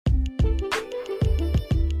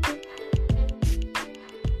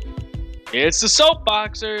It's the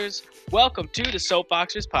Soapboxers. Welcome to the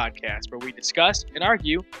Soapboxers podcast, where we discuss and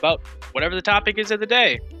argue about whatever the topic is of the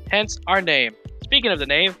day, hence our name. Speaking of the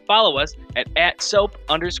name, follow us at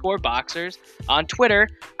 @soap_boxers on Twitter.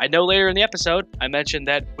 I know later in the episode I mentioned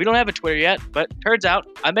that we don't have a Twitter yet, but turns out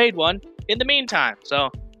I made one in the meantime. So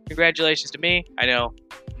congratulations to me. I know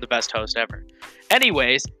I'm the best host ever.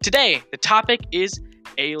 Anyways, today the topic is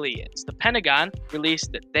aliens. The Pentagon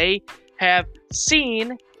released that they have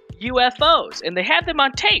seen UFOs, and they had them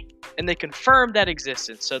on tape, and they confirmed that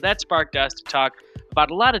existence. So that sparked us to talk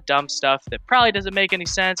about a lot of dumb stuff that probably doesn't make any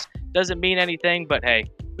sense, doesn't mean anything, but hey,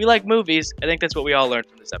 we like movies. I think that's what we all learned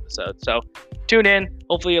from this episode. So tune in.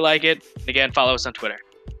 Hopefully you like it. Again, follow us on Twitter.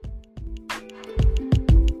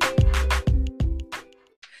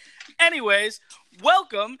 Anyways,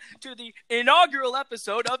 welcome to the inaugural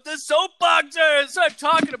episode of the Soapboxers. So I'm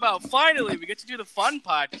talking about. Finally, we get to do the fun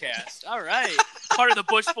podcast. All right. Part of the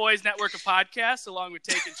Bush Boys network of podcasts, along with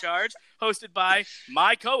Taking Charge, hosted by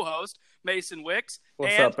my co-host, Mason Wicks.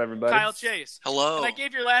 What's and up, everybody? Kyle Chase. Hello. And I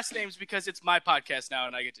gave your last names because it's my podcast now,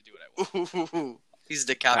 and I get to do what I want. Ooh, he's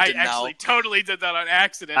the captain I now. actually totally did that on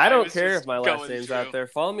accident. I don't was care just if my last going name's through. out there.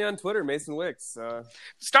 Follow me on Twitter, Mason Wicks.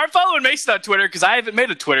 Start following Mason on Twitter, because I haven't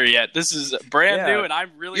made a Twitter yet. This is brand new, and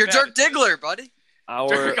I'm really You're bad Dirk at this. Diggler, buddy. Our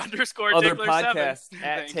Dirk_Diggler other 7. podcast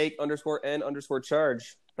at take_n_charge.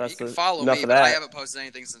 That's You can the- follow enough me, of but I that. haven't posted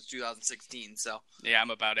anything since 2016, so. Yeah, I'm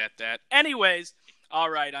about at that. Anyways, all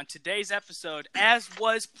right, on today's episode, as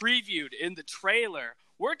was previewed in the trailer,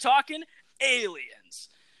 we're talking aliens,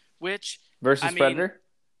 which, Versus Predator?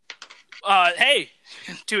 hey,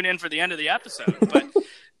 tune in for the end of the episode. But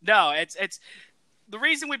no, it's the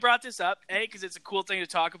reason we brought this up, A, because it's a cool thing to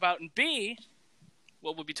talk about, and B,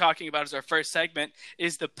 what we'll be talking about as our first segment,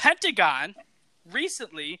 is the Pentagon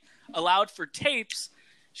recently allowed for tapes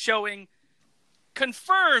showing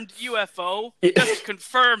confirmed UFO. It doesn't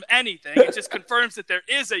confirm anything. It just confirms that there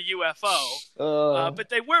is a UFO. But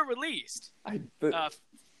they were released.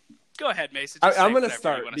 Go ahead, Mason. I'm going to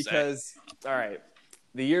start because, all right,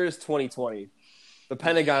 the year is 2020. The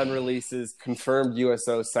Pentagon releases confirmed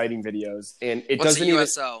USO sighting videos, and it What's doesn't a even.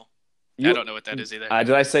 USO? I don't know what that is either.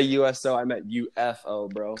 Did I say USO? I meant UFO,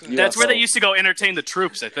 bro. That's where UFO. they used to go entertain the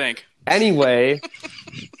troops, I think. Anyway,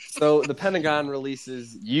 so the Pentagon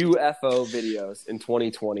releases UFO videos in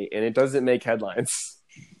 2020, and it doesn't make headlines.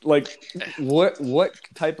 Like, what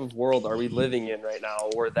type of world are we living in right now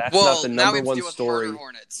where that's not the now we number have to one deal with story? murder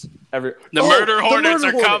hornets. The murder hornets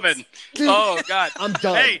are coming. Dude, Oh, God. I'm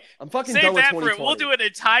done. Hey, I'm fucking save done with that for 2020. it. We'll do an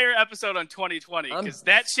entire episode on 2020 because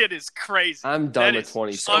that shit is crazy. I'm done That with is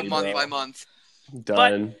 2020, Month bro. by month.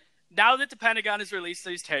 Done. Now that the Pentagon has released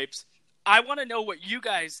these tapes, I want to know what you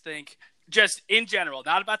guys think, just in general,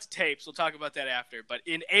 not about the tapes. We'll talk about that after, but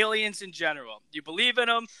in aliens in general. You believe in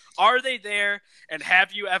them? Are they there? And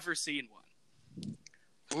have you ever seen one?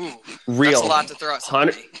 Ooh, Real. that's a lot to throw at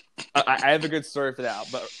somebody. I have a good story for that,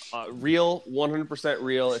 but real, 100%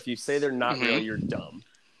 real. If you say they're not real, you're dumb.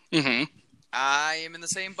 Mm-hmm. I am in the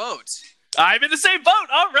same boat. I'm in the same boat.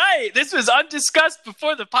 All right. This was undiscussed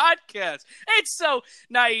before the podcast. It's so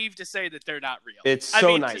naive to say that they're not real. It's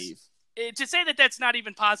so naive. To say that that's not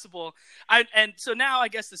even possible. And so now I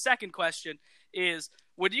guess the second question is,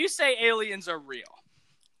 would you say aliens are real?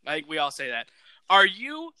 Like we all say that. Are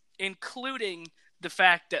you including the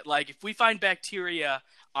fact that, like, if we find bacteria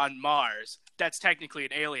on Mars, that's technically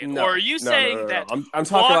an alien? No, or are you saying that I'm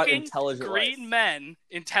talking about walking intelligent green life. men,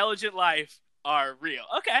 intelligent life, are real?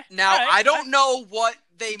 Okay. Now, All right. I don't know what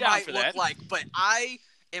they Down might for look that. like, but I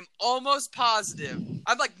am almost positive.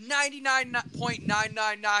 I'm like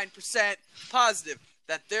 99.999% positive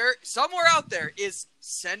that there, somewhere out there, is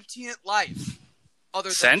sentient life. Other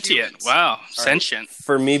than Sentient. humans. Wow. right. Sentient.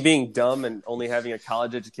 For me being dumb and only having a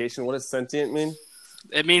college education, what does sentient mean?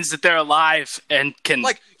 It means that they're alive and can.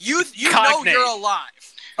 Like, you know Cognate. you're alive.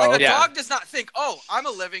 Oh, Like, a yeah. dog does not think, oh, I'm a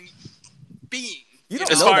living being. You don't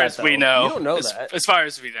as know far that, as we though. know. You don't know as, that. As far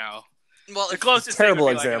as we know. Well, The if, closest Terrible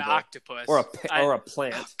thing would be like example. an octopus. Or a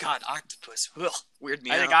plant. oh, God, octopus. Ugh, weird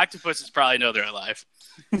me I think out. octopuses probably know they're alive.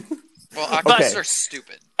 Well, octopuses Okay. are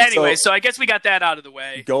stupid. Anyway, so I guess we got that out of the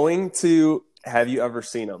way. Going to have you ever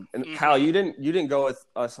seen them? And Mhm. Kyle, you didn't go with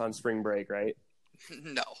us on spring break, right?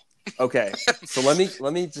 No. Okay, so let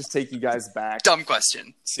me just take you guys back Dumb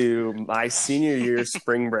question. to my senior year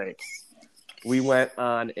spring break. We went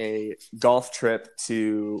on a golf trip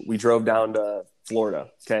we drove down to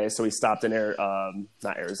Florida. Okay, so we stopped in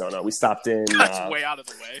not Arizona. We stopped in That's way out of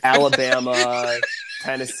the way. Alabama,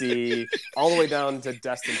 Tennessee, all the way down to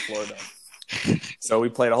Destin, Florida. So we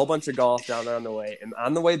played a whole bunch of golf down there on the way. And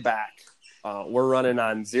on the way back, we're running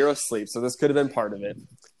on zero sleep. So this could have been part of it.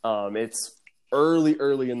 It's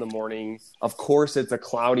early in the morning. Of course, it's a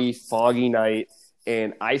cloudy, foggy night,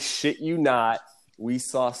 and I shit you not, we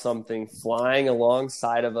saw something flying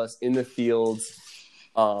alongside of us in the fields,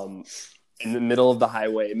 in the middle of the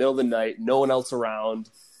highway, middle of the night, no one else around.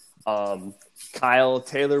 Kyle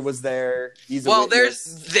Taylor was there. He's a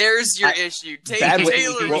witness. there's your issue.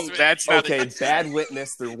 Taylor was That's not okay. Bad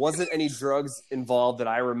witness. There wasn't any drugs involved that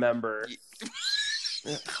I remember.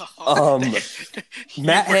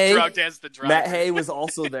 Matt Hay. Drugged as the driver. Matt Hay was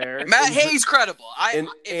also there. Matt Hay's credible. If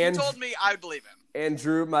and- you told me, I would believe him. And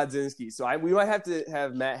Drew Madzinski. So we might have to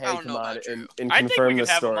have Matt Hay come on and I think confirm we the can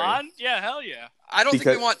have story. him on. Yeah, hell yeah. I don't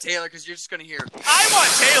think we want Taylor because you're just going to hear. I want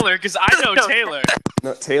Taylor because I know Taylor.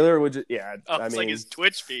 No, Taylor would just, yeah. Oh, I it's mean, like his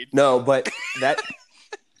Twitch feed. no, but that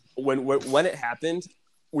when it happened,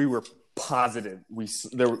 we were positive it was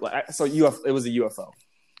a UFO.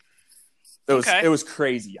 It was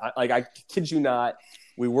crazy. I kid you not.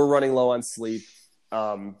 We were running low on sleep,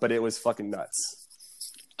 but it was fucking nuts.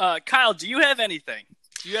 Kyle, do you have anything?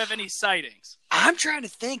 Do you have any sightings? I'm trying to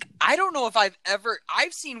think. I don't know if I've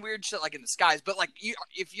seen weird shit like in the skies, but like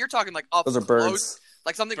if you're talking like up Those are close, birds.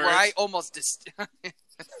 like something Birds. where I almost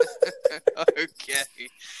okay.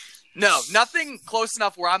 No, nothing close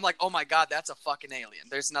enough where I'm like, oh my god, that's a fucking alien.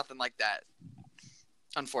 There's nothing like that,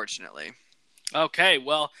 unfortunately. Okay,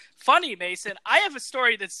 well, funny, Mason. I have a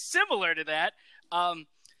story that's similar to that.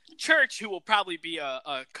 Church, who will probably be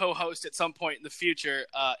a co-host at some point in the future,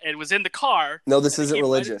 and was in the car. No, this isn't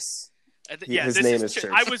religious. His name is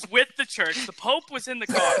Church. I was with the church. The Pope was in the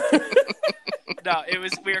car. No,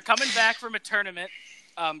 we were coming back from a tournament,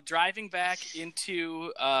 driving back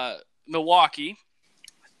into Milwaukee.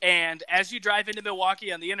 And as you drive into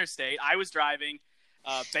Milwaukee on the interstate, I was driving.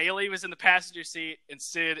 Bailey was in the passenger seat, and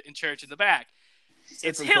Sid and Church in the back.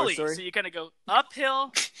 It's from hilly, Toy Story? so you kind of go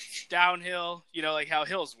uphill, downhill, like how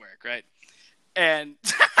hills work, right? And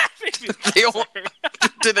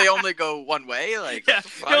Do they only go one way? Like, yeah,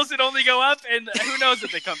 hills that only go up, and who knows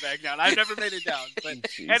if they come back down. I've never made it down. But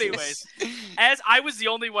anyways, as I was the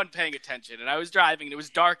only one paying attention, and I was driving, and it was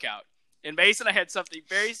dark out. And Mason, I had something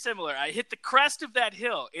very similar. I hit the crest of that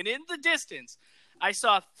hill, and in the distance, I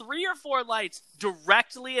saw 3 or 4 lights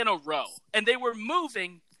directly in a row, and they were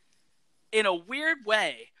moving in a weird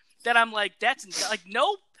way that I'm like, that's like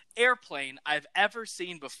no airplane I've ever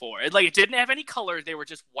seen before. It didn't have any color. They were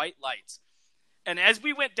just white lights. And as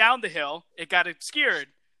we went down the hill, it got obscured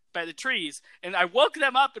by the trees. And I woke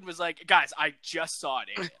them up and was like, guys, I just saw an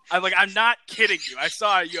alien. I'm like, I'm not kidding you. I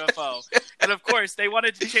saw a UFO. And of course, they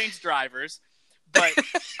wanted to change drivers. But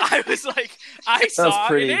I was like, I saw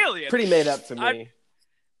an alien. Pretty made up to me.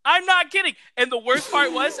 I'm not kidding. And the worst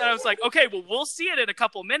part was, and I was like, okay, well, we'll see it in a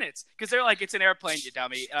couple minutes. Because they're like, it's an airplane, you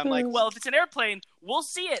dummy. And I'm like, well, if it's an airplane, we'll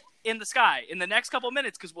see it in the sky in the next couple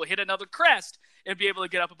minutes because we'll hit another crest and be able to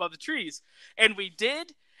get up above the trees. And we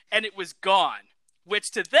did, and it was gone. Which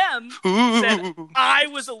to them said I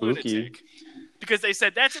was a lunatic. Because they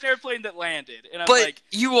said, that's an airplane that landed. And I'm like,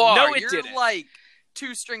 you are. No, it You're didn't. like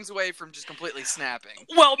 2 strings away from just completely snapping.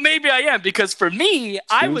 Well, maybe I am, because for me,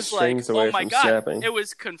 I was like, oh my God, snapping. it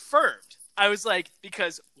was confirmed. I was like,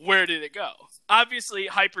 because where did it go? Obviously,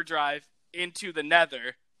 hyperdrive into the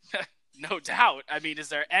nether. No doubt. I mean, is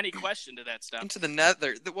there any question to that stuff? Into the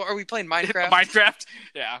nether. What, are we playing Minecraft? Minecraft?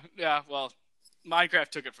 Yeah, well, Minecraft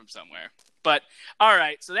took it from somewhere. But, all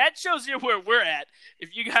right, so that shows you where we're at.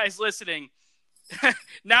 If you guys listening,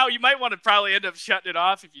 now you might want to probably end up shutting it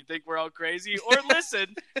off if you think we're all crazy, or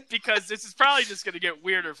listen, because this is probably just going to get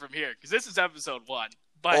weirder from here, because this is episode 1.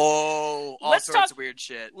 But all sorts of weird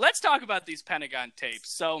shit. Let's talk about these Pentagon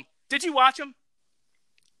tapes. So, did you watch them?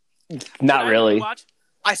 Not really.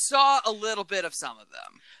 I saw a little bit of some of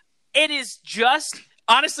them. It is just,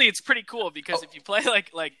 honestly, it's pretty cool, because if you play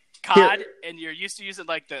like COD and you're used to using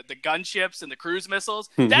like the gunships and the cruise missiles,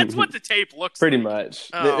 that's what the tape looks pretty like.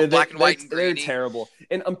 much. Oh, black and white and they're grainy. terrible.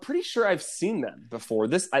 And I'm pretty sure I've seen them before.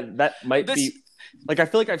 That might be like, I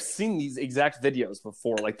feel like I've seen these exact videos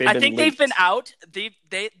before. Like they've been out.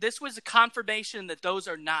 This was a confirmation that those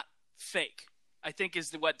are not fake. I think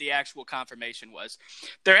is what the actual confirmation was.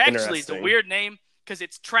 They're actually the weird name because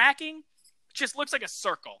it's tracking. Just looks like a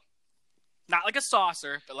circle. Not like a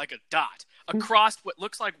saucer, but like a dot across what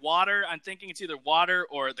looks like water. I'm thinking it's either water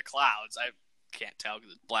or the clouds. I can't tell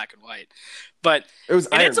because it's black and white. But it was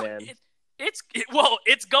Iron Man.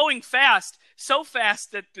 It's going fast, so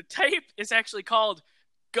fast that the tape is actually called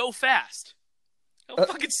 "Go Fast." How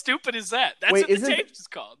fucking stupid is that? That's what the tape is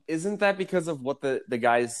called. Isn't that because of what the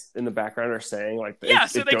guys in the background are saying? Like,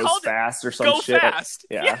 so it they goes called fast or some "Go shit. Fast."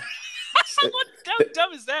 Yeah. How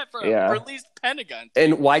dumb is that for a released Pentagon?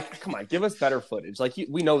 And why? Come on, give us better footage. Like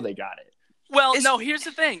we know they got it. Well, no. Here's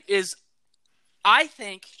the thing: is I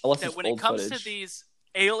think that when it comes to these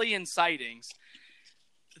alien sightings,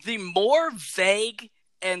 the more vague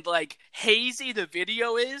and like hazy the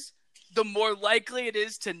video is, the more likely it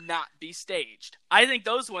is to not be staged. I think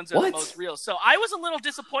those ones are the most real. So I was a little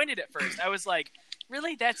disappointed at first. I was like,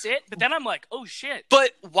 really? That's it? But then I'm like, oh shit.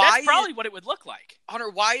 But why? That's probably what it would look like. Hunter,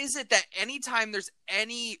 why is it that anytime there's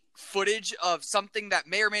any footage of something that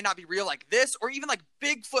may or may not be real like this, or even like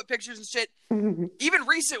Bigfoot pictures and shit, even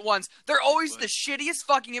recent ones, they're always the shittiest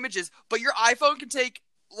fucking images, but your iPhone can take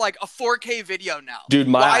like a 4K video now. Dude,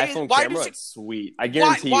 my iPhone camera is sweet. I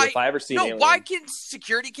guarantee you, if I ever see an alien... why can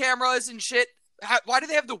security cameras and shit... Why do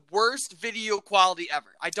they have the worst video quality ever?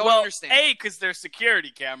 I don't understand. Because they're security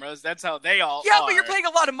cameras. That's how they all are. Yeah, but you're paying a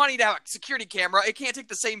lot of money to have a security camera. It can't take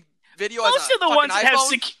the same video as a fucking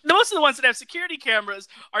iPhone. Most of the ones that have security cameras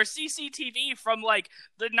are CCTV from, like,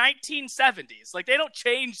 the 1970s. Like, they don't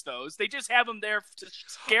change those. They just have them there to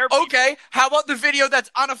scare people. Okay, how about the video that's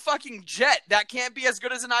on a fucking jet? That can't be as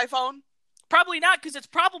good as an iPhone? Probably not, because it's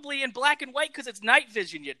probably in black and white because it's night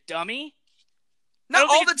vision, you dummy. Not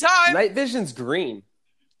all the time. Night vision's green.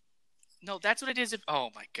 No, that's what it is. Oh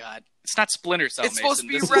my god, it's not Splinter Cell. It's supposed to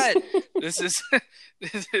be red. This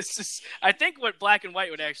is. I think what black and white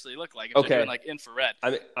would actually look like if they're doing like infrared.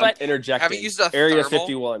 I'm interjecting. Have you used a Area thermal?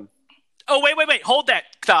 51? Oh wait, hold that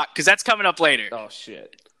thought because that's coming up later. Oh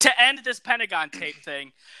shit. To end this Pentagon tape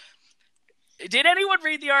thing, did anyone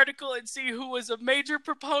read the article and see who was a major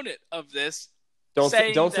proponent of this? Don't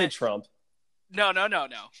say Trump. No.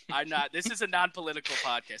 I'm not. This is a non-political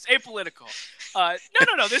podcast. Apolitical.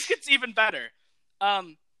 No. This gets even better.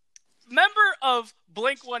 Member of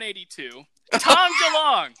Blink-182, Tom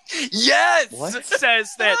DeLonge. Yes! What?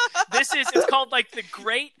 Says that it's called like the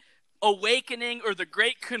Great Awakening or the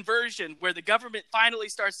Great Conversion, where the government finally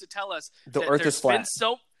starts to tell us the Earth is flat.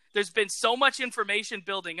 There's been so much information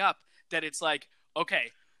building up that it's like,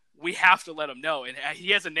 okay, we have to let him know. And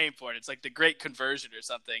he has a name for it. It's like the Great Conversion or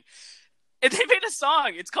something. And they made a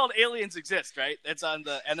song. It's called Aliens Exist, right? That's on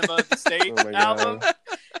the Enema of the State album.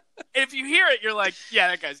 And if you hear it, you're like, yeah,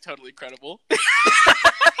 that guy's totally credible.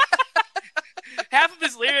 Half of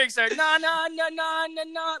his lyrics are, nah.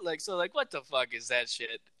 Like, what the fuck is that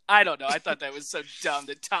shit? I don't know. I thought that was so dumb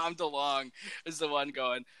that Tom DeLonge is the one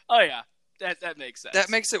going, oh, yeah, that makes sense. That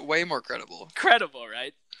makes it way more credible. Credible,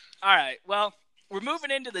 right? All right. Well, we're moving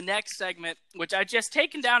into the next segment, which I just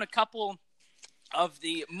taken down a couple of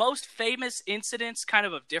the most famous incidents, kind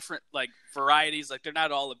of different like varieties, like they're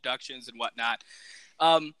not all abductions and whatnot.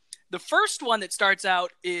 The first one that starts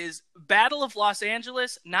out is Battle of Los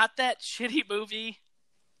Angeles, not that shitty movie.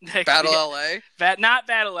 Battle LA? Not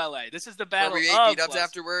Battle LA. This is the Battle of of beat-ups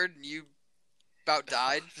afterward and you about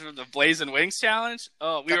died. The Blazing Wings challenge?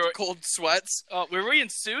 Oh, we were cold sweats. Oh, were we in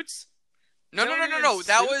suits? No.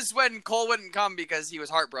 That was when Cole wouldn't come because he was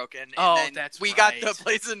heartbroken. And then we got the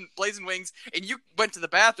Blazing Wings, and you went to the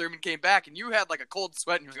bathroom and came back, and you had like a cold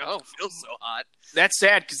sweat, and you were like, oh, it feels so hot. That's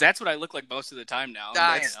sad, because that's what I look like most of the time now.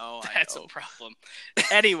 I know. That's a problem.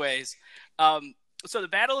 Anyways, so the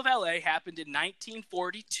Battle of LA happened in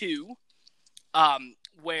 1942,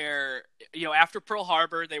 where, after Pearl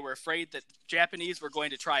Harbor, they were afraid that Japanese were going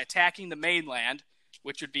to try attacking the mainland,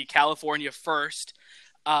 which would be California first.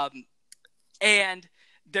 And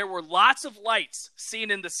there were lots of lights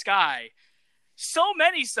seen in the sky. So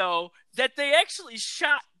many so that they actually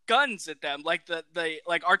shot guns at them. Like the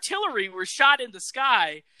artillery were shot in the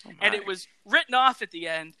sky, and it was written off at the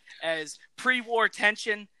end as pre-war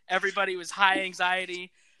tension. Everybody was high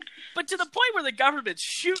anxiety. But to the point where the government's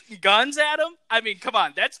shooting guns at them, I mean, come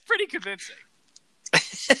on, that's pretty convincing.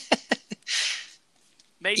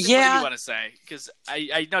 Mason, what do you want to say? Because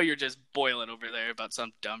I know you're just boiling over there about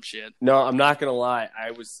some dumb shit. No, I'm not gonna lie.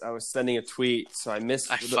 I was sending a tweet, so I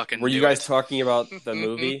missed. Were you guys talking about the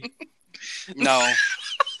movie? No.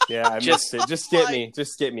 Yeah, I missed it. Just get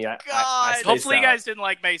me. I hopefully you out. guys didn't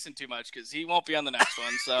like Mason too much because he won't be on the next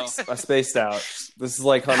one. So I spaced out. This is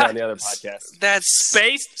like Hunter on the other podcast. That's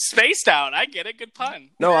spaced out. I get it. Good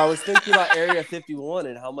pun. No, I was thinking about Area 51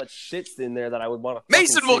 and how much shit's in there that I would want to.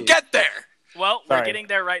 Mason will get there. Well, we're getting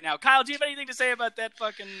there right now. Kyle, do you have anything to say about that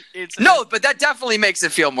fucking incident? No, but that definitely makes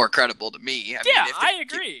it feel more credible to me. I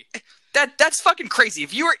agree. That's fucking crazy.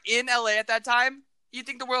 If you were in LA at that time, you'd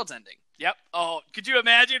think the world's ending. Yep. Oh, could you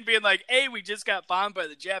imagine being like, A, we just got bombed by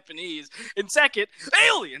the Japanese, and second,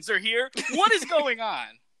 aliens are here. What is going on?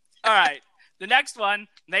 All right. The next one,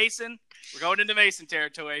 Mason. We're going into Mason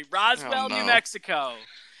territory. Roswell, New Mexico.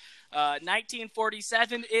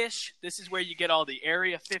 1947-ish. This is where you get all the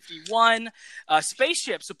Area 51.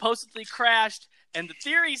 Spaceship supposedly crashed, and the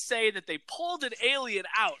theories say that they pulled an alien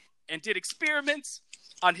out and did experiments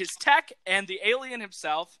on his tech and the alien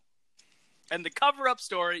himself. And the cover-up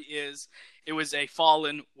story is it was a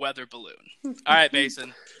fallen weather balloon. All right,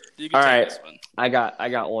 Mason, you can take this one. I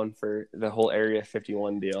got one for the whole Area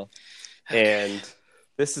 51 deal, and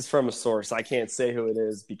this is from a source. I can't say who it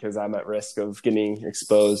is because I'm at risk of getting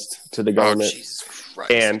exposed to the government. Oh, Jesus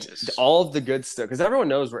Christ. And all of the good stuff, because everyone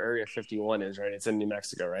knows where Area 51 is, right? It's in New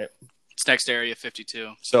Mexico, right? It's next to Area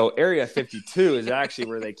 52. So Area 52 is actually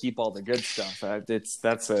where they keep all the good stuff.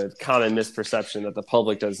 That's a common misperception that the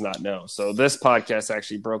public does not know. So this podcast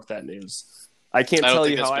actually broke that news. I can't tell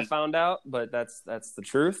you how I found out, but that's the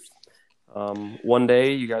truth. One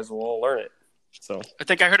day you guys will all learn it. So I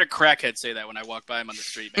think I heard a crackhead say that when I walked by him on the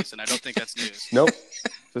street, Mason. I don't think that's news. Nope.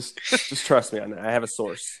 Just trust me on that. I have a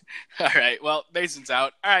source. All right. Well, Mason's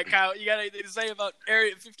out. All right, Kyle, you got anything to say about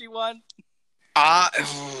Area 51?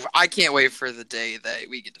 I can't wait for the day that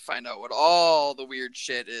we get to find out what all the weird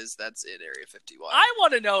shit is that's in Area 51. I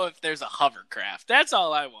want to know if there's a hovercraft. That's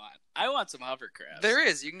all I want. I want some hovercrafts. There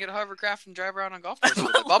is. You can get a hovercraft and drive around on golf courses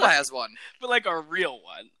with it. Bubba has one. But like a real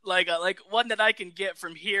one. Like one that I can get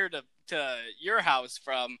from here to your house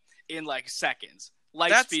from in like seconds.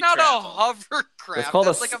 That's not travel. a hovercraft. It's called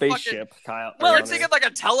that's a like spaceship, Kyle. Well, I'm thinking like a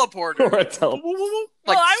teleporter. Or a teleporter.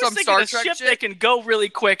 Well, I was some thinking Star a Trek ship shit. that can go really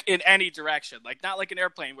quick in any direction. Like not like an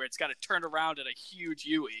airplane where it's got to turn around at a huge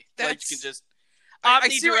UE. Like you can just I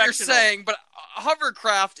see what you're saying, but a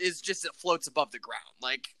hovercraft is just it floats above the ground.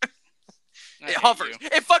 Like it hovers.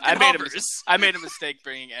 It fucking hovers. I made a mistake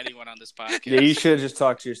bringing anyone on this podcast. Yeah, you should have just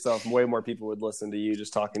talked to yourself. Way more people would listen to you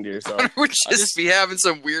just talking to yourself. We'd just be having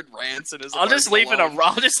some weird rants. I'll just leave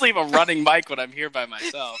a running mic when I'm here by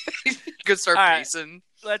myself. Good start pacing.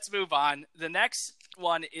 Let's move on. The next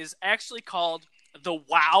one is actually called the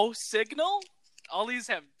WOW signal. All these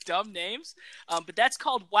have dumb names, but that's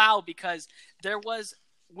called WOW because there was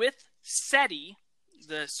with SETI,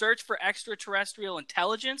 the Search for Extraterrestrial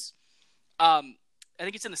Intelligence. I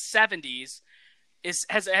think it's in the 70s.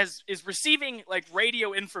 Is receiving like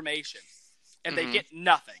radio information, and they get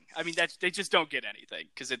nothing. I mean, they just don't get anything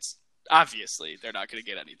because it's obviously they're not going to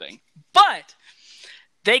get anything. But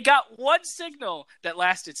they got one signal that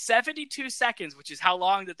lasted 72 seconds, which is how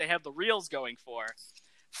long that they have the reels going for,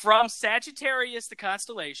 from Sagittarius, the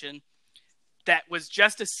constellation. That was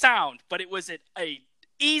just a sound, but it was a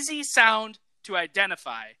easy sound to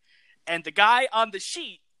identify. And the guy on the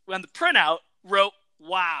sheet, on the printout, wrote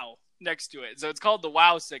 "wow" next to it. So it's called the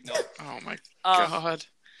WOW signal. Oh my God.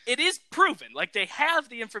 It is proven. Like they have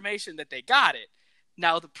the information that they got it.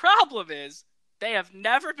 Now the problem is they have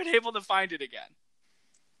never been able to find it again.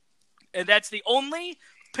 And that's the only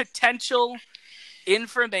potential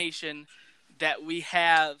information that we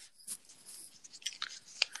have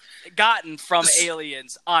gotten from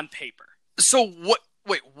aliens on paper. So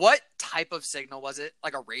what type of signal was it?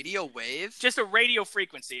 Like a radio wave? Just a radio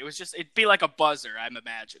frequency. It'd be like a buzzer, I'm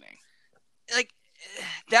imagining. Like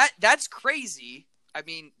that's crazy. I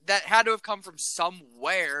mean, that had to have come from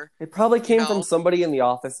somewhere. It probably came from somebody in the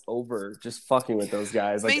office just fucking with those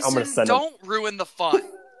guys. Like, Mason, I'm gonna send don't ruin the fun.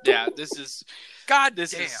 Yeah, this is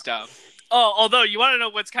stuff. Oh, although you want to know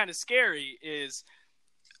what's kind of scary is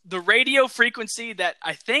the radio frequency that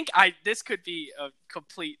this could be a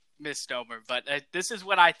complete misnomer, but this is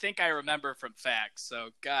what I think I remember from facts. So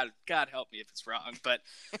God help me if it's wrong. But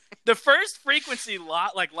the first frequency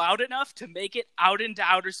loud enough to make it out into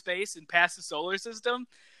outer space and past the solar system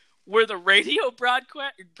were the radio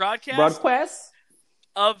broadcasts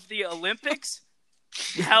of the Olympics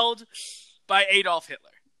held by Adolf Hitler.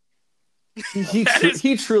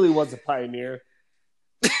 He truly was a pioneer.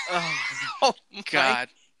 Oh God.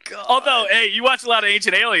 Although, hey, you watch a lot of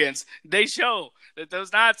Ancient Aliens, they show that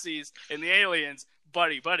those Nazis and the aliens,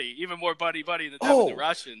 buddy, even more buddy than the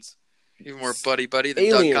Russians. Even more buddy than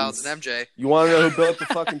aliens. Doug Collins and MJ. You want to know who built the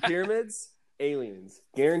fucking pyramids? Aliens.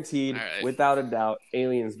 Guaranteed, right. Without a doubt,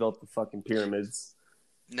 aliens built the fucking pyramids.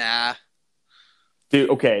 Nah. Dude,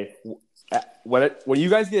 okay. When you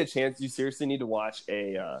guys get a chance, you seriously need to watch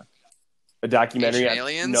a documentary. Ancient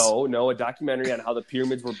Aliens? No, a documentary on how the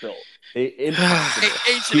pyramids were built.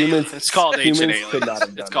 Ancient Aliens. It's called Ancient Aliens. Could not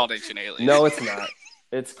have done It's called Ancient Aliens. No, it's not.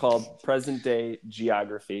 It's called present day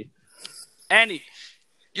geography.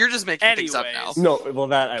 You're just making things up now. No, well,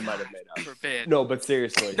 that I might have made up. Forbid. No, but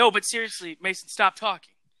seriously, Mason, stop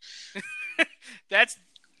talking.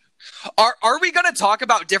 Are we going to talk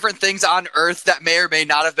about different things on Earth that may or may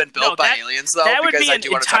not have been built by aliens, though? That would because be I an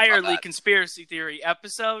do want to talk about entirely that. conspiracy theory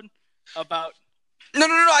episode about No.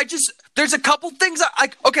 There's a couple things.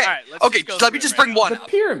 Okay. All right, let's Okay. just go Let me through just it right bring now. one The up.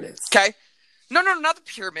 pyramids. Okay. No, not the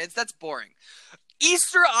pyramids. That's boring.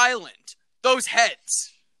 Easter Island. Those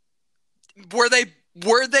heads. Were they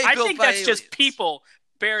I built think by that's aliens? just people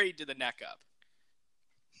buried to the neck up.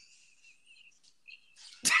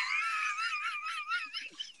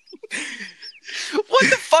 What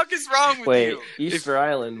the fuck is wrong with Wait, you? Easter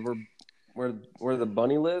Island, where the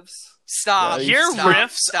bunny lives? Stop. Yeah, Your stop,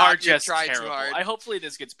 riffs stop. are You just tried too terrible. hard. Hopefully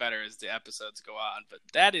this gets better as the episodes go on, but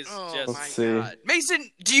that is Oh just. my Let's see. god,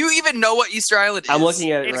 Mason, do you even know what Easter Island is? I'm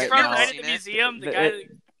looking at it It's right from now. right at the museum. The guy,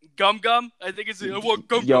 Gum. I think it's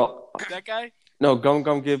Gum. Yo, That guy. no,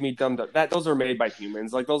 Gum Give Me Dum Dum. Those are made by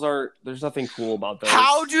humans. Like those are. There's nothing cool about those.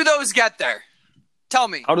 How do those get there? Tell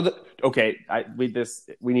me. How do the? Okay,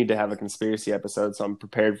 we need to have a conspiracy episode, so I'm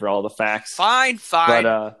prepared for all the facts. Fine.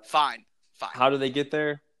 But Fine. how do they get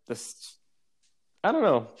there? I don't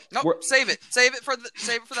know. Nope. We're- Save it for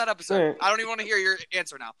that episode. Alright. I don't even want to hear your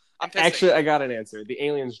answer now. I'm pissed. Actually, I got an answer. The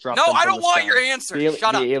aliens dropped. No, them I from don't the want sky. your answer. The,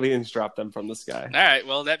 Shut up. the aliens dropped them from the sky. All right.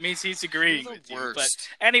 Well, that means he's agreeing You're the with you. But worst.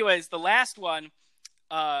 anyways, the last one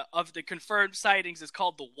of the confirmed sightings is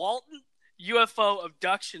called the Walton UFO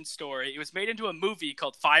abduction story. It was made into a movie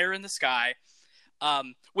called Fire in the Sky,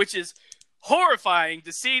 which is horrifying.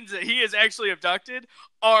 The scenes that he is actually abducted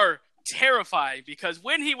are terrifying because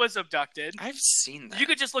when he was abducted, I've seen that. you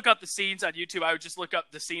could just look up the scenes on YouTube. I would just look up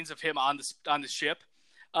the scenes of him on the ship.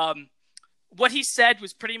 What he said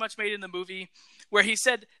was pretty much made in the movie, where he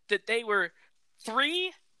said that they were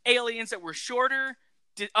 3 aliens that were shorter,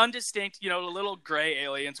 undistinct, the little gray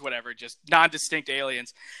aliens, whatever, just non-distinct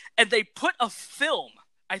aliens. And they put a film.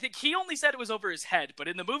 I think he only said it was over his head, but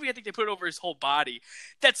in the movie, I think they put it over his whole body.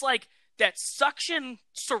 That's like that suction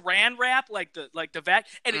saran wrap, like the vac,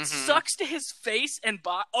 and it sucks to his face and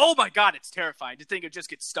body. Oh my god, it's terrifying to think it just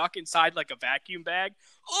gets stuck inside like a vacuum bag.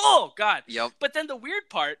 Oh god. Yep. But then the weird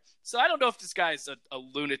part. So I don't know if this guy's a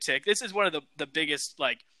lunatic. This is one of the biggest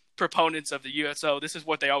proponents of the USO. This is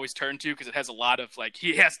what they always turn to because it has a lot of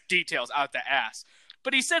he has details out the ass.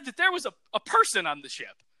 But he said that there was a person on the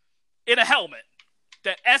ship in a helmet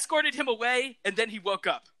that escorted him away, and then he woke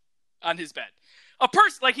up on his bed. A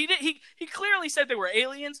person, he clearly said they were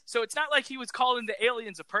aliens, so it's not like he was calling the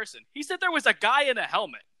aliens a person. He said there was a guy in a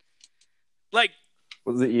helmet.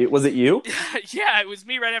 Was it you? Was it you? Yeah, it was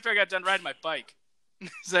me right after I got done riding my bike.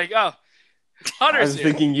 It's like, oh, Hunter's I was here.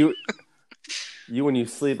 thinking you when you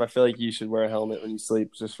sleep. I feel like you should wear a helmet when you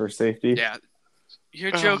sleep just for safety. Yeah,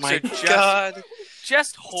 your Oh jokes my are god.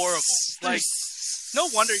 just horrible. No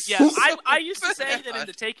wonder. Yeah, I used to say that in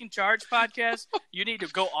the Taking Charge podcast, you need to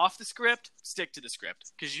go off the script, stick to the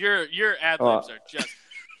script, because your ad libs are just.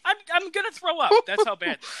 I'm gonna throw up. That's how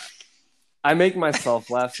bad they are. I make myself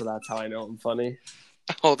laugh, so that's how I know I'm funny.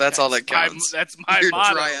 Oh, that's all that counts. That's my You're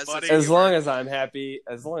motto, dry as a buddy. As long as I'm happy,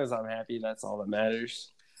 that's all that matters.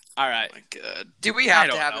 All right. Oh my god. Do we I have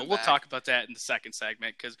don't to have know. him We'll back? talk about that in the second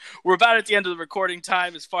segment because we're about at the end of the recording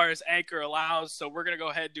time as far as Anchor allows. So we're going to go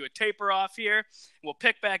ahead and do a taper off here. We'll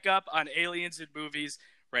pick back up on aliens and movies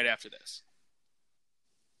right after this.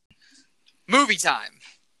 Movie time.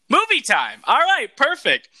 Movie time. All right.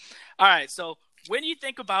 Perfect. All right. So when you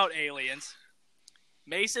think about aliens,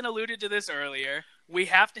 Mason alluded to this earlier. We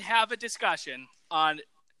have to have a discussion on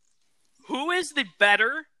who is the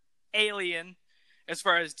better alien as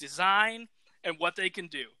far as design and what they can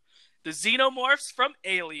do. The xenomorphs from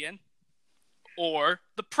Alien or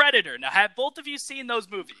the Predator. Now, have both of you seen those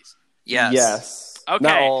movies? Yes. Okay.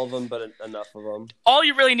 Not all of them, but enough of them. All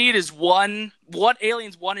you really need is one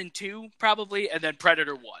Aliens 1 and 2, probably, and then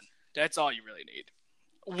Predator 1. That's all you really need.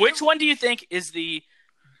 Which one do you think is the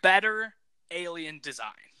better alien design?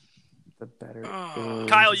 The better.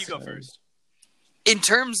 Kyle, you go first. In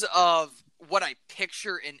terms of what I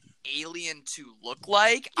picture an alien to look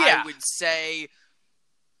like, Yeah. I would say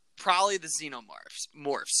probably the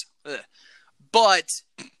xenomorphs. Ugh. But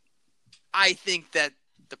I think that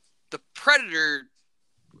the Predator,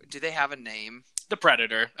 do they have a name? The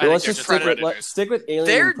Predator. I Well, think let's they're just the stick with, Predators. stick with Alien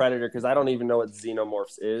They're- and Predator because I don't even know what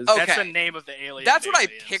Xenomorphs is. Oh, That's okay. the name of the alien. That's what I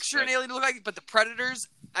aliens, picture but- an alien to look like, but the Predators,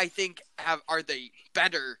 I think, are they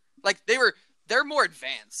better? They're more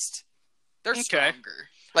advanced. They're Okay. stronger.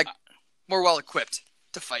 More well equipped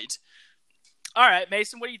to fight. All right,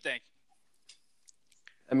 Mason, what do you think?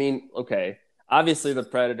 I mean, okay. Obviously, the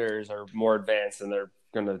Predators are more advanced and they're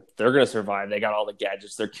gonna survive. They got all the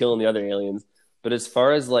gadgets. They're killing the other aliens. But as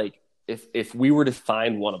far as if we were to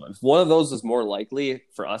find one of them, if one of those is more likely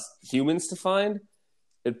for us humans to find,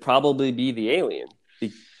 it'd probably be the alien.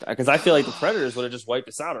 Because I feel like the Predators would have just wiped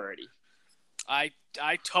us out already. I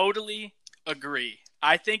totally agree.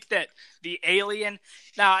 I think that the alien.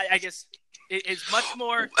 Now, I guess it is much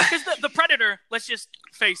more because the Predator. Let's just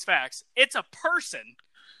face facts. It's a person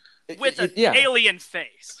with an alien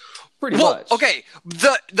face. Pretty much. Okay,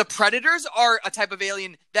 the Predators are a type of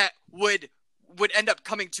alien that would end up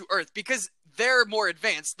coming to Earth because they're more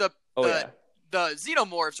advanced. The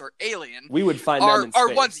xenomorphs or alien we would find them in space.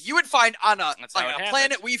 Are ones you would find on a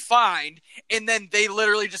planet we find, and then they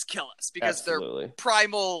literally just kill us because they're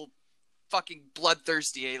primal fucking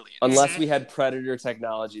bloodthirsty aliens. Unless we had Predator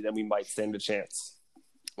technology, then we might stand a chance.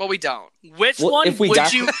 Well, we don't. Which one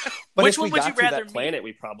would you rather meet? Planet,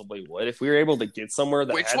 we probably would. If we were able to get somewhere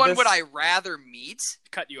that Which one would I rather meet?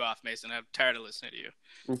 Cut you off, Mason. I'm tired of listening to you.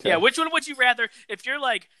 Okay. Yeah, which one would you rather? If you're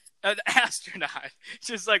like an astronaut,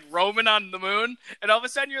 just like roaming on the moon, and all of a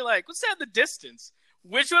sudden you're like, what's that in the distance?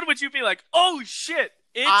 Which one would you be like, oh shit?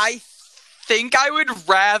 I think I would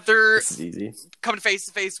rather come face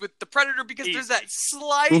to face with the Predator because there's that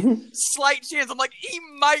slight chance. I'm like, he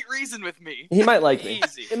might reason with me. He might like me.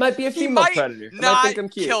 It might be a female Predator. He might think I'm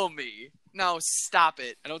cute. Kill me. No, stop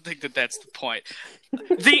it. I don't think that's the point.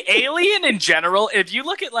 The alien in general, if you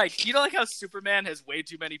look at like how Superman has way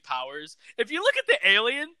too many powers. If you look at the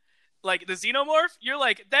alien, like the xenomorph, you're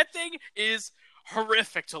like, that thing is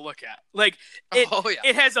horrific to look at. Like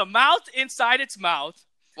it has a mouth inside its mouth.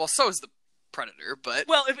 Well, so is the Predator, but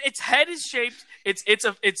if its head is shaped,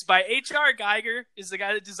 it's by H.R. Geiger is the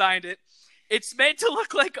guy that designed it. It's made to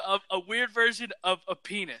look like a weird version of a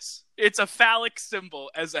penis. It's a phallic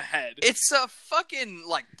symbol as a head. It's a fucking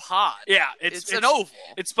like pod. Yeah, it's an oval.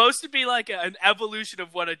 It's supposed to be like an evolution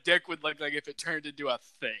of what a dick would look like if it turned into a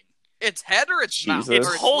thing. Its head or its mouth? Its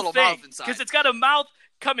or its whole little thing, mouth inside. because it's got a mouth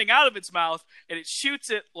coming out of its mouth, and it shoots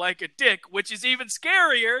it like a dick, which is even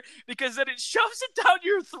scarier because then it shoves it down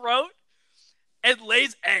your throat and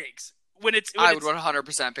lays eggs. I would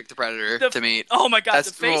 100% pick the Predator to meet. Oh my god,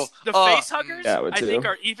 the face huggers, I think,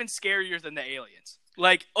 are even scarier than the aliens.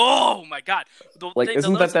 Like, oh my god.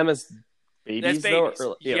 Isn't that them as babies,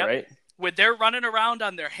 though? Right? When they're running around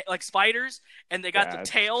on their, like spiders, and they got the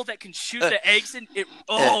tail that can shoot the eggs in it.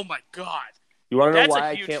 Oh my god. You want to know why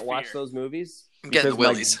I can't watch those movies? Because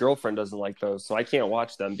my girlfriend doesn't like those, so I can't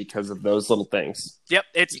watch them because of those little things. Yep,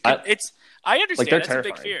 I understand. Like, they're that's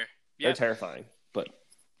terrifying. A big fear. Yep. They're terrifying, but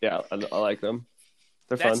yeah, I like them.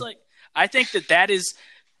 They're fun. I think that is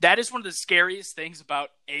one of the scariest things about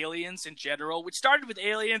aliens in general, which started with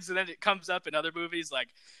Aliens, and then it comes up in other movies. Like,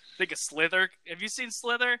 think of Slither. Have you seen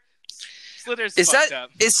Slither? Slither's fucked up.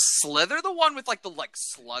 Is Slither the one with like the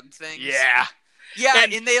slug things? Yeah,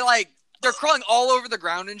 and they they're crawling all over the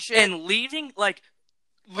ground and shit, and leaving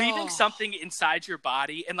something inside your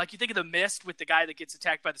body. And like, you think of The Mist with the guy that gets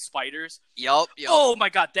attacked by the spiders. Yep. Oh my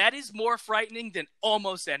god, that is more frightening than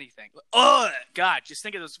almost anything. Oh god, just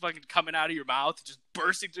think of those fucking coming out of your mouth, just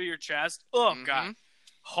bursting through your chest. Oh god,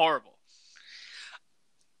 horrible.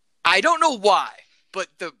 I don't know why, but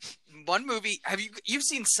the one movie, you've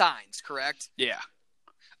seen Signs, correct? Yeah.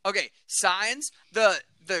 Okay, Signs, the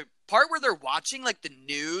part where they're watching like the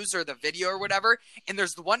news or the video or whatever, and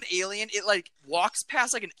there's the one alien, it like walks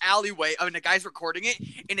past like an alleyway, the guy's recording it,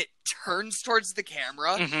 and it turns towards the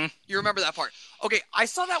camera. Mm-hmm. You remember that part? Okay, I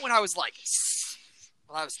saw that when I was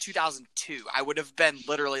 2002. I would have been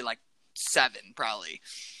literally like 7 probably.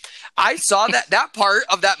 I saw that part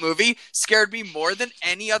of that movie scared me more than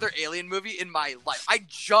any other alien movie in my life. I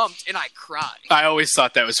jumped and I cried. I always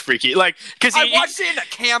thought that was freaky. Like, because I watched it in a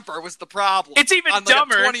camper was the problem. It's even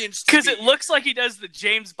dumber because it looks like he does the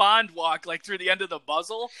James Bond walk like through the end of the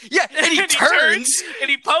muzzle. Yeah, and he turns and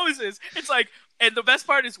he poses. It's like, and the best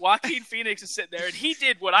part is Joaquin Phoenix is sitting there, and he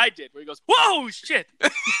did what I did, where he goes, "Whoa, shit!"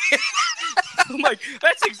 I'm like,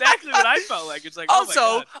 that's exactly what I felt like. It's like, also,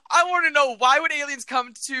 oh my God. I want to know, why would aliens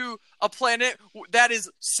come to a planet that is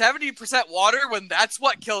 70% water when that's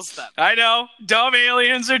what kills them? I know, dumb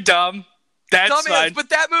aliens are dumb. That's dumb fine. Aliens, but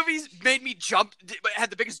that movie made me jump. Had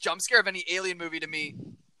the biggest jump scare of any alien movie to me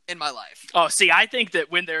in my life. Oh, see, I think that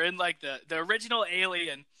when they're in like the original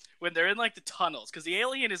Alien. When they're in like the tunnels, because the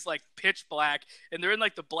alien is like pitch black, and they're in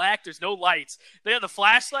like the black, there's no lights. They have the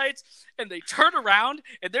flashlights, and they turn around,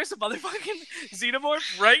 and there's a motherfucking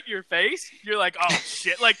xenomorph right in your face. You're like, oh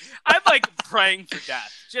shit! Like, I'm like praying for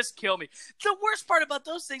death. Just kill me. The worst part about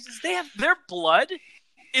those things is their blood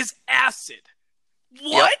is acid.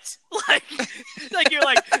 What? Yep. Like you're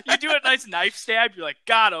like, you do a nice knife stab, you're like,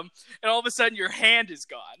 got him, and all of a sudden your hand is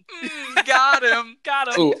gone. Got him.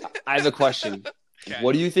 Oh, I have a question. Okay.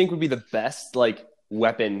 What do you think would be the best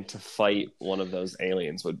weapon to fight one of those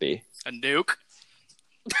aliens would be? A nuke.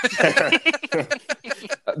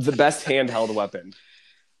 The best handheld weapon.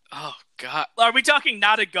 Oh God. Are we talking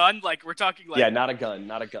not a gun? Like, we're talking like Yeah, not a gun,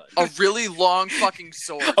 not a gun. A really long fucking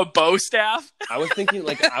sword. a bow staff? I was thinking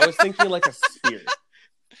like a spear.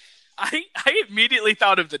 I immediately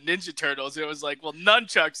thought of the Ninja Turtles. It was like, well,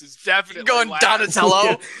 nunchucks is definitely Going last.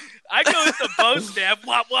 Donatello. I go with the bow staff.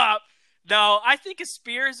 Wop wop. No, I think a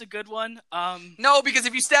spear is a good one. No, because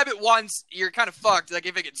if you stab it once, you're kind of fucked. Like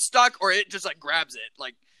if it gets stuck or it just like grabs it,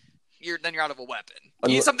 like you're out of a weapon.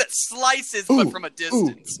 You need something that slices, but from a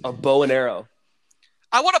distance. A bow and arrow.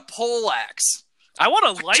 I want a pole axe. I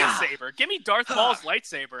want a lightsaber. Give me Darth Maul's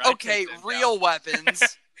lightsaber. Okay, real weapons.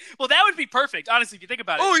 Well, that would be perfect, honestly, if you think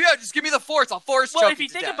about it. Oh yeah, just give me the force. I'll force choke. Well, if you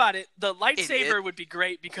think about it, the lightsaber would be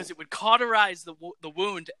great because it would cauterize the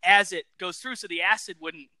wound as it goes through, so the acid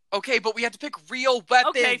wouldn't. Okay, but we have to pick real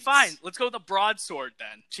weapons. Okay, fine. Let's go with a broadsword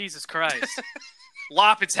then. Jesus Christ.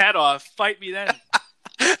 Lop its head off. Fight me then.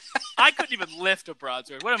 I couldn't even lift a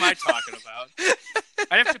broadsword. What am I talking about?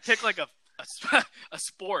 I'd have to pick like a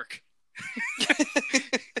spork.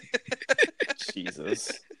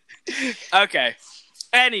 Jesus. Okay.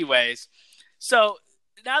 Anyways, so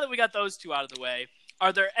now that we got those two out of the way,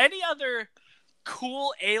 are there any other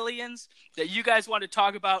cool aliens that you guys want to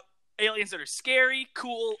talk about? Aliens that are scary,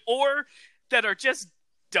 cool, or that are just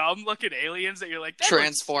dumb-looking aliens that you're like, that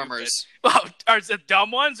Transformers. Well, are it the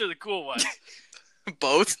dumb ones or the cool ones?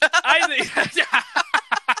 Both. I think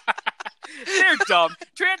they're dumb.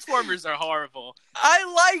 Transformers are horrible.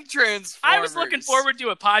 I like Transformers. I was looking forward to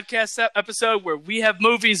a podcast episode where we have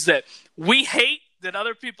movies that we hate that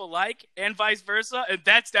other people like, and vice versa, and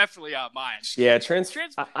that's definitely on mine. Yeah,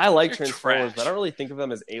 I like They're Transformers, trash. but I don't really think of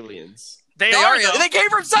them as aliens. They are. though. They came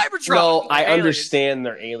from Cybertron. No, I aliens. understand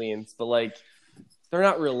they're aliens, but like, they're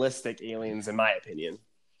not realistic aliens, in my opinion.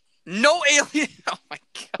 No alien. Oh my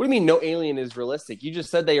god. What do you mean no alien is realistic? You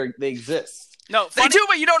just said they exist. No, They do,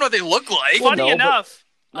 but you don't know what they look like. Well, funny no, but enough,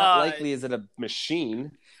 Not likely is it a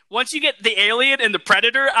machine. once you get the alien and the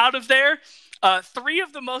predator out of there, three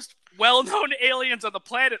of the most well-known aliens on the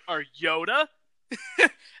planet are Yoda,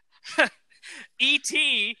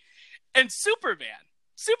 E.T., and Superman.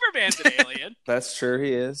 Superman's an alien, That's true,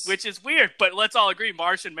 he is. which is weird, but let's all agree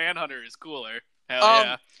Martian Manhunter is cooler. Hell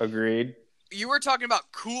yeah. Agreed. You were talking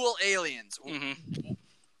about cool aliens. Mhm.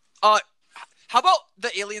 How about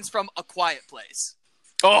the aliens from A Quiet Place?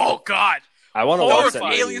 Oh, God. I want to watch that Horrifying.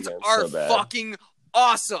 movie Aliens again are so bad. fucking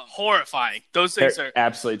awesome. Horrifying. Those things are...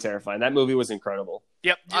 Absolutely terrifying. That movie was incredible.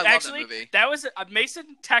 Yep. I love that Actually, movie. that was...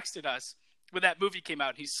 Mason texted us when that movie came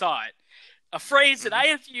out. He saw it. A phrase that I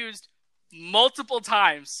have used multiple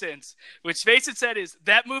times since, which Mason said is,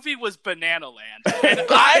 that movie was Banana Land. And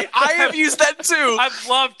I have used that too. I've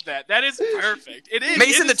loved that. That is perfect. It is.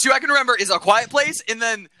 Mason, it the is- two I can remember is A Quiet Place and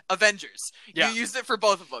then Avengers. Yeah. You used it for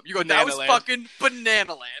both of them. You go, that Banana was Land. fucking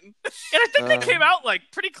Banana Land. And I think they Uh. came out like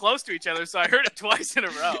pretty close to each other, so I heard it twice in a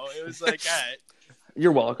row. It was like, all right.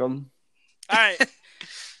 You're welcome. All right.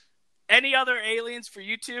 Any other aliens for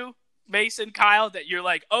you two, Mason, Kyle, that you're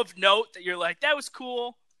like of note that you're like that was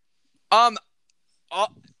cool?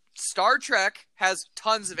 Star Trek has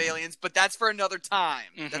tons of aliens, but that's for another time.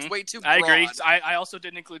 Mhm. That's way too I broad. agree. I also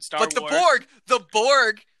didn't include Star But Wars. the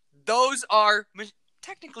Borg, those are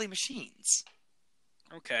technically machines.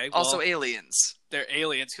 Okay. Well, Also aliens. they're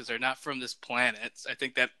aliens because they're not from this planet. I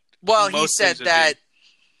think that. Well, he most said things would that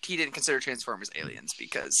he didn't consider Transformers aliens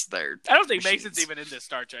because they're. I don't think machines. Mason's even in this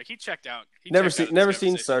Star Trek. He checked out. Never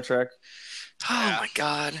seen Star Trek. Oh Yeah. my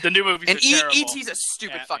god. The new movies And are terrible. E.T.'s a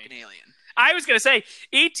stupid At fucking me. alien. I was gonna say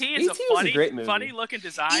E.T. is E.T. a was a great movie. funny looking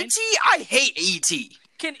design. E.T. I hate E.T.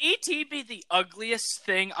 Can E.T. be the ugliest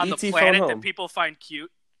thing on E.T. the Phone planet Home. that people find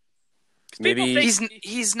cute? 'Cause Maybe- people think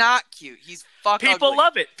He's not cute. He's fucking people ugly.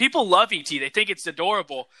 love it. People love E.T. They think it's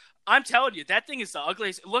adorable. I'm telling you, that thing is the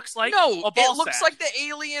ugliest. It looks like No, a ball it looks sack. like the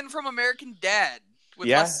alien from American Dad with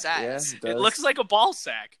Yeah, less sass. yeah, It does. looks like a ball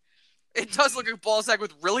sack. It does look like a ball sack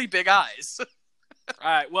with really big eyes. All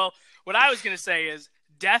right. Well, what I was going to say is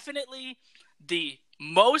definitely the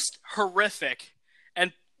most horrific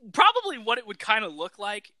and probably what it would kind of look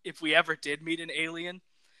like if we ever did meet an alien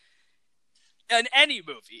in any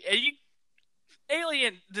movie.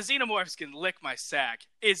 Alien, the xenomorphs can lick my sack,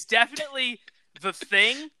 is definitely The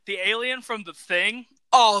Thing, the alien from The Thing.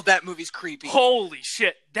 Oh, that movie's creepy. Holy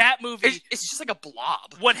shit. That movie. It's just like a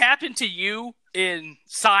blob. What happened to you in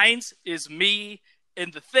Signs is me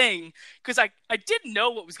in The Thing, because I didn't know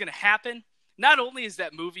what was going to happen. Not only is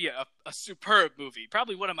that movie a superb movie,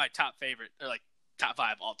 probably one of my top favorite, or like top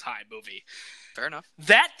 5 all-time movie. Fair enough.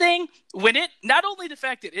 That thing, when it, not only the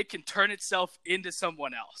fact that it can turn itself into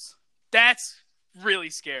someone else, that's really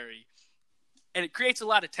scary. And it creates a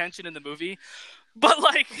lot of tension in the movie. But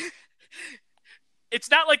like, it's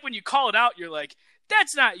not like when you call it out, you're like,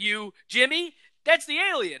 that's not you, Jimmy. That's the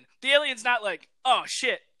alien. The alien's not like, oh,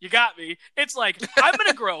 shit, you got me. It's like, I'm going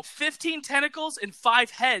to grow 15 tentacles and 5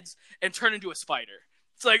 heads and turn into a spider.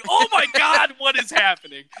 It's like, oh, my God, what is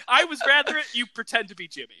happening? I was rather you pretend to be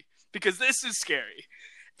Jimmy because this is scary.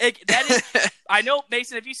 I know,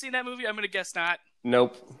 Mason, have you seen that movie? I'm going to guess not.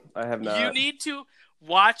 Nope, I have not. You need to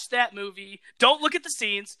watch that movie. Don't look at the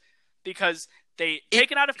scenes because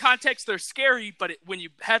taken out of context, they're scary, but when you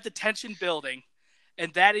have the tension building,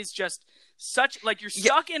 and that is just such, like, you're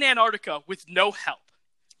stuck in Antarctica with no help.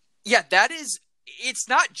 Yeah, it's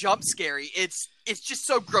not jump scary. It's just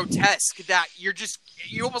so grotesque that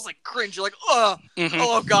you almost like cringe. You're like,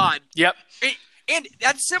 oh God. Yep. And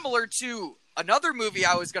that's similar to another movie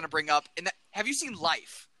I was going to bring up. And have you seen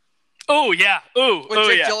Life? Oh, yeah. With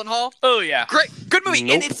Jake Gyllenhaal? Oh, yeah. Great. Good movie.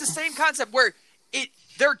 Nope. And it's the same concept where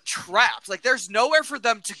they're trapped. Like, there's nowhere for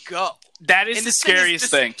them to go. That is the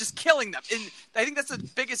scariest thing. Just killing them. And I think that's the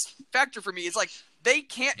biggest factor for me. Is like, they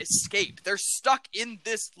can't escape. They're stuck in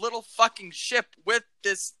this little fucking ship with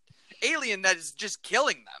this alien that is just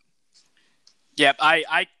killing them. Yep,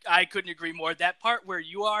 I couldn't agree more. That part where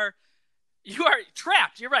you are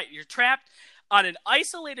trapped. You're right. You're trapped on an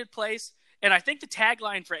isolated place. And I think the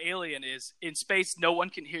tagline for Alien is, in space, no one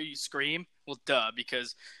can hear you scream. Well, duh,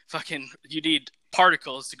 because fucking you need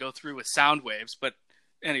particles to go through with sound waves. But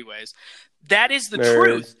anyways, that is the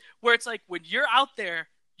truth. Where it's like, when you're out there,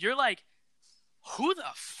 you're like, who the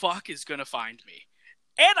fuck is going to find me?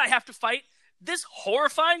 And I have to fight this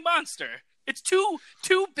horrifying monster. It's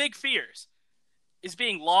two big fears. Is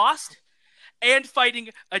being lost and fighting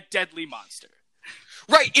a deadly monster.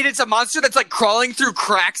 Right, and it's a monster that's like crawling through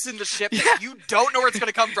cracks in the ship that you don't know where it's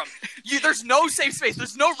going to come from. There's no safe space.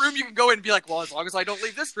 There's no room you can go in and be like, well, as long as I don't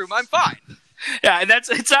leave this room, I'm fine. Yeah, and that's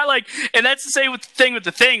the same with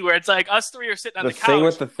the thing where it's like us three are sitting on the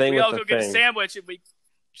couch. We all go get a sandwich and we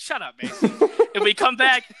shut up, Mason. And we come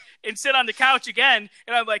back and sit on the couch again,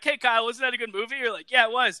 and I'm like, hey, Kyle, wasn't that a good movie? You're like, yeah,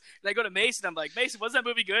 it was. And I go to Mason, I'm like, Mason, wasn't that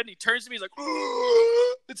movie good? And he turns to me, he's like,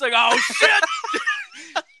 it's like, oh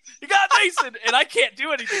shit. You got Mason, and I can't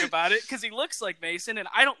do anything about it because he looks like Mason, and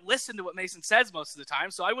I don't listen to what Mason says most of the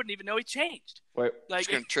time, so I wouldn't even know he changed. Wait, like, he's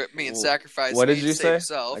gonna trip me and sacrifice. What me did you say?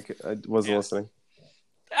 I wasn't listening.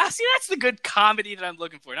 See, that's the good comedy that I'm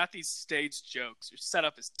looking for, not these stage jokes. Your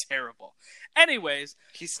setup is terrible. Anyways,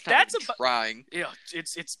 he's not trying. You know,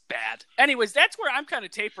 it's bad. Anyways, that's where I'm kind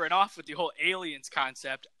of tapering off with the whole aliens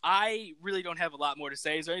concept. I really don't have a lot more to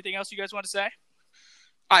say. Is there anything else you guys want to say?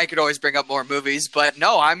 I could always bring up more movies, but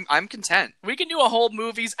no, I'm content. We can do a whole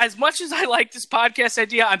movies. As much as I like this podcast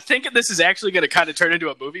idea, I'm thinking this is actually going to kind of turn into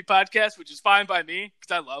a movie podcast, which is fine by me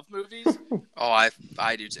because I love movies. Oh,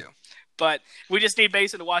 I do too. But we just need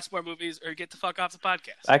Mason to watch more movies or get the fuck off the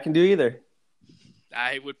podcast. I can do either.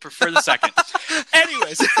 I would prefer the second.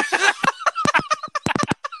 Anyways.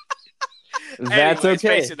 That's okay.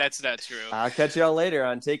 Mason, that's not true. I'll catch y'all later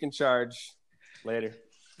on Taking Charge. Later.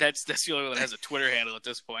 That's the only one that has a Twitter handle at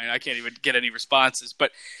this point. I can't even get any responses.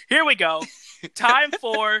 But here we go. Time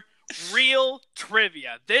for real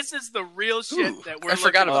trivia. This is the real shit that we're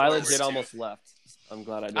looking I legit almost left. I'm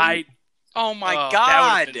glad I didn't. Oh my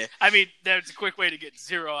God. I mean, there's a quick way to get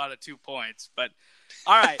 0 out of 2 points. But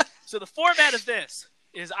all right. So the format of this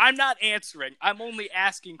is I'm not answering. I'm only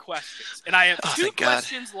asking questions. And I have 2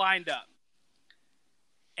 questions lined up.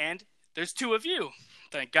 And there's 2 of you.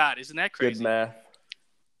 Thank God. Isn't that crazy? Good math.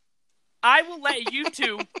 I will let you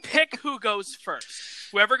 2 pick who goes first.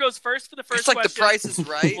 Whoever goes first for the first question. It's like The Price is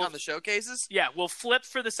Right on the showcases? Yeah, we'll flip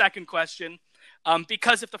for the second question.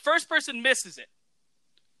 Because if the first person misses it,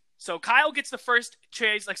 so Kyle gets the first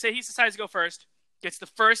chance, like say he decides to go first, gets the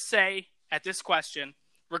first say at this question,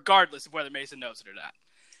 regardless of whether Mason knows it or not.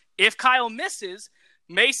 If Kyle misses,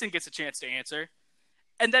 Mason gets a chance to answer.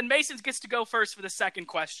 And then Mason gets to go first for the second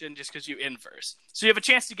question just because you in first. So you have a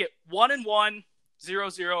chance to get 1-1,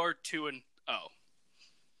 0-0, or 2-0.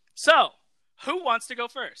 So, who wants to go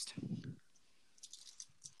first?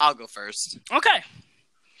 I'll go first. Okay.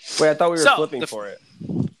 Wait, I thought we were flipping for it.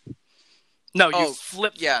 No, you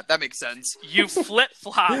flip. Yeah, that makes sense. You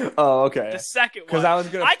flip-flop. Oh, okay. The second one. Because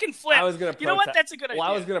I can flip. I was gonna you know what? That's a good idea.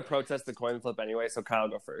 Well, I was going to protest the coin flip anyway, so Kyle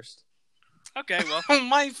go first. Okay, well. Oh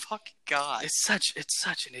my fucking God. It's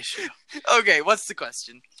such an issue. Okay, what's the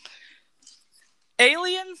question?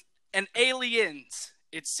 Alien and Aliens,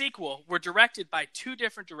 its sequel, were directed by 2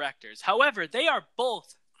 different directors. However, they are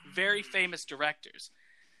both very famous directors.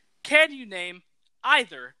 Can you name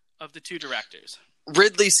either of the 2 directors?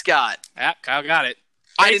 Ridley Scott. Yeah, Kyle got it.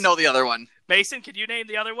 I didn't know the other one. Mason, can you name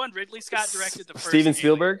the other one? Ridley Scott directed the first Steven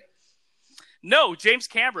Spielberg? No, James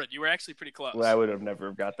Cameron. You were actually pretty close. Well, I would have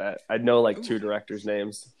never got that. I'd know like two directors'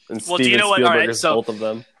 names, and Well, do you Steven know what? Spielberg All right, is so- both of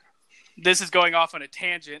them. This is going off on a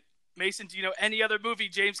tangent. Mason, do you know any other movie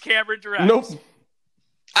James Cameron directs? Nope.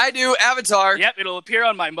 I do. Avatar. Yep, it'll appear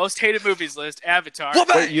on my most hated movies list, Avatar. What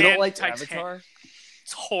about- Wait, you don't and like Titanic. Avatar?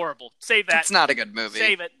 It's horrible. Save that. That's not a good movie.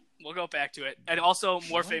 Save it. We'll go back to it. And also,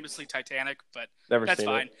 more famously, Titanic, but Never that's seen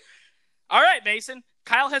fine. it. All right, Mason.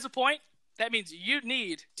 Kyle has a point. That means you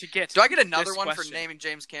need to get Do I get another this one question. for naming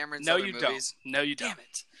James Cameron's No, other you movies? don't. No, you don't. Damn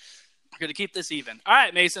it. We're going to keep this even. All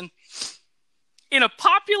right, Mason. In a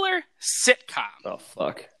popular sitcom Oh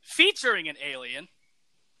fuck. featuring an alien,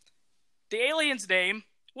 the alien's name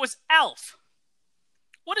was Alf.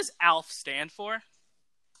 What does Alf stand for?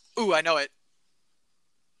 Ooh, I know it.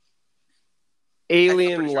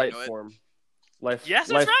 Alien pretty sure I life know it. form. Life. Yes,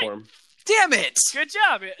 that's life right. form. Damn it. Good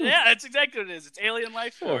job. Yeah, that's exactly what it is. It's alien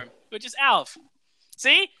life form, which is Alf.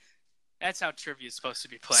 See? That's how trivia is supposed to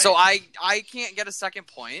be played. So I can't get a second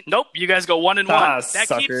point. Nope, you guys go 1-1. Ah, That keeps it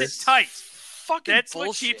suckers. tight. Fucking That's bullshit.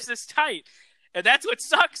 what keeps this tight. And that's what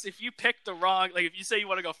sucks if you pick the wrong, like if you say you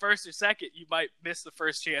want to go first or second, you might miss the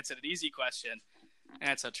first chance at an easy question.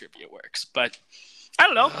 That's how trivia works. But I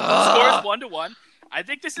don't know. The score is 1-1. I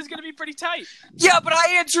think this is going to be pretty tight. Yeah, but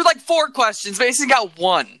I answered like 4 questions. Mason got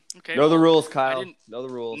 1. Okay. Know the rules, I Kyle. didn't Know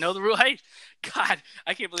the rules. Know the rule. Hey, God,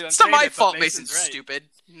 I can't believe I'm It's not saying my it, but fault Mason's Mason's right. stupid.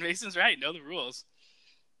 Mason's right. Know the rules.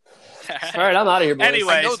 All right, I'm out of here, boys.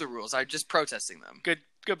 Anyway. I know the rules. I'm just protesting them.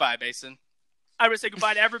 Goodbye, Mason. I would say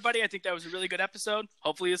goodbye to everybody. I think that was a really good episode.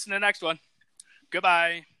 Hopefully, listen to the next one.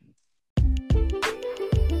 Goodbye.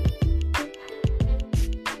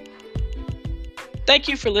 Thank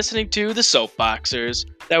you for listening to The Soapboxers.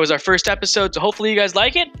 That was our first episode, so hopefully you guys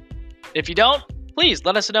like it. If you don't, please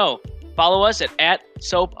let us know. Follow us at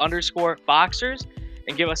 @soap_boxers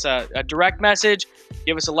and give us a direct message.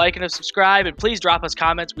 Give us a like and a subscribe, and please drop us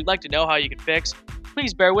comments. We'd like to know how you can fix.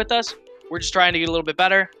 Please bear with us. We're just trying to get a little bit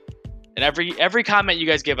better. And every comment you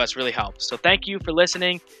guys give us really helps. So thank you for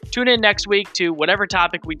listening. Tune in next week to whatever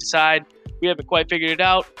topic we decide. We haven't quite figured it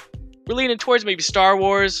out. We're leaning towards maybe Star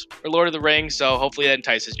Wars or Lord of the Rings, so hopefully that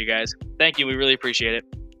entices you guys. Thank you. We really appreciate it.